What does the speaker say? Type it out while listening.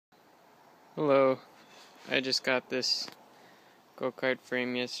Hello, I just got this go-kart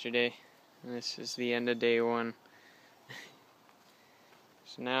frame yesterday, and this is the end of day one.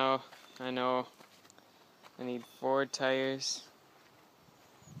 So now I know I need 4 tires,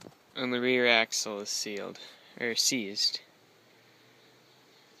 and the rear axle is seized.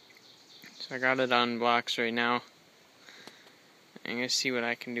 So I got it on blocks right now. I'm gonna see what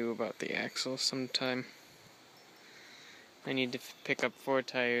I can do about the axle sometime. I need to pick up 4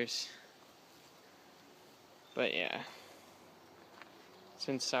 tires. But yeah, it's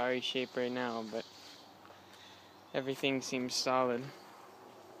in sorry shape right now, but everything seems solid.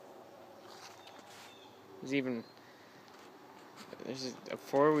 There's a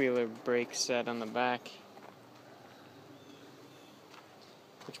 4-wheeler brake set on the back,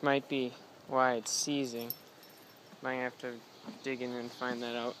 which might be why it's seizing. Might have to dig in and find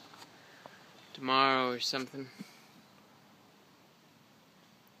that out tomorrow or something.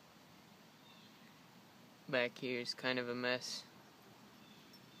 Back here is kind of a mess.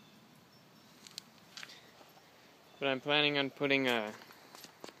 But I'm planning on putting a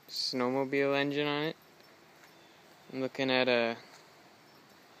snowmobile engine on it. I'm looking at a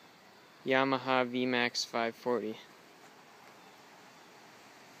Yamaha VMAX 540.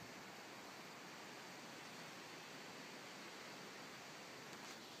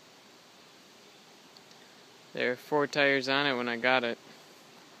 There are 4 tires on it when I got it,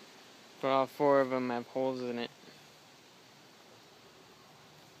 but all 4 of them have holes in it.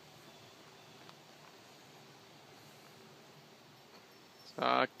 So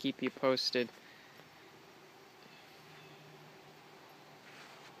I'll keep you posted.